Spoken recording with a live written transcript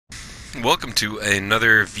Welcome to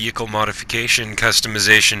another vehicle modification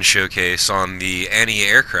customization showcase on the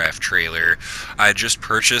anti-aircraft trailer. I just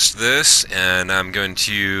purchased this and I'm going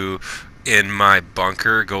to, in my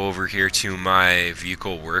bunker, go over here to my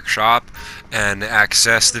vehicle workshop and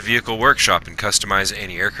access the vehicle workshop and customize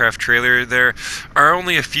any aircraft trailer. There are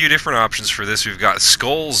only a few different options for this. We've got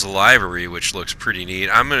Skull's Livery, which looks pretty neat.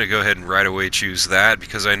 I'm going to go ahead and right away choose that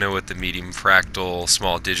because I know what the medium fractal,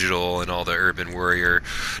 small digital, and all the urban warrior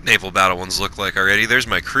naval battle ones look like already. There's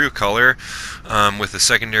my crew color, with the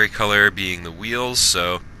secondary color being the wheels,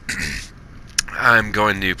 so I'm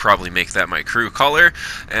going to probably make that my crew color,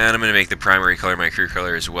 and I'm going to make the primary color my crew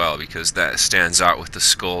color as well, because that stands out with the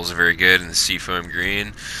skulls very good and the seafoam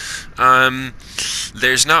green.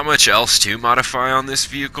 There's not much else to modify on this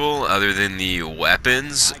vehicle other than the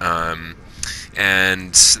weapons.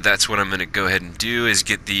 And that's what I'm going to go ahead and do, is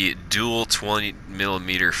get the dual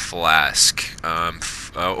 20mm flask.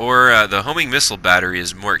 The homing missile battery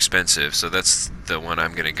is more expensive, so that's the one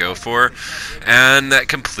I'm going to go for. And that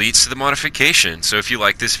completes the modification. So if you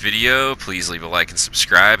like this video, please leave a like and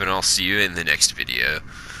subscribe, and I'll see you in the next video.